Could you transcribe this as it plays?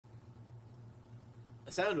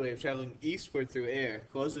A sound wave traveling eastward through air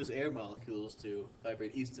causes air molecules to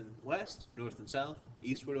vibrate east and west, north and south,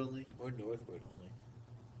 eastward only, or northward only.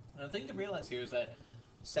 And the thing to realize here is that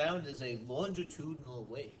sound is a longitudinal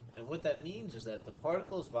wave. And what that means is that the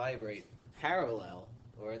particles vibrate parallel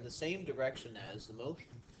or in the same direction as the motion.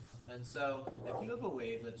 And so if you have a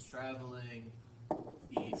wave that's traveling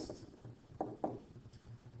east,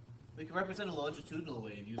 we can represent a longitudinal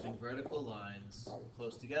wave using vertical lines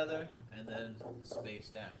close together and then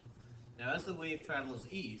spaced out. Now, as the wave travels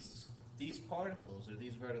east, these particles, or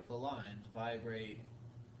these vertical lines, vibrate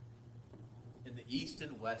in the east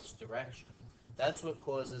and west direction. That's what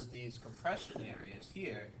causes these compression areas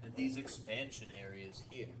here and these expansion areas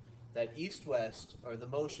here. That east-west, or the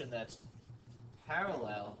motion that's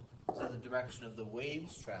parallel to the direction of the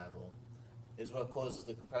waves travel, is what causes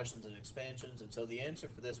the compressions and expansions. And so the answer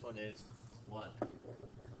for this one is 1.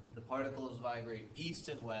 The particles vibrate east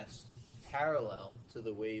and west parallel to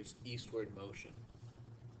the wave's eastward motion.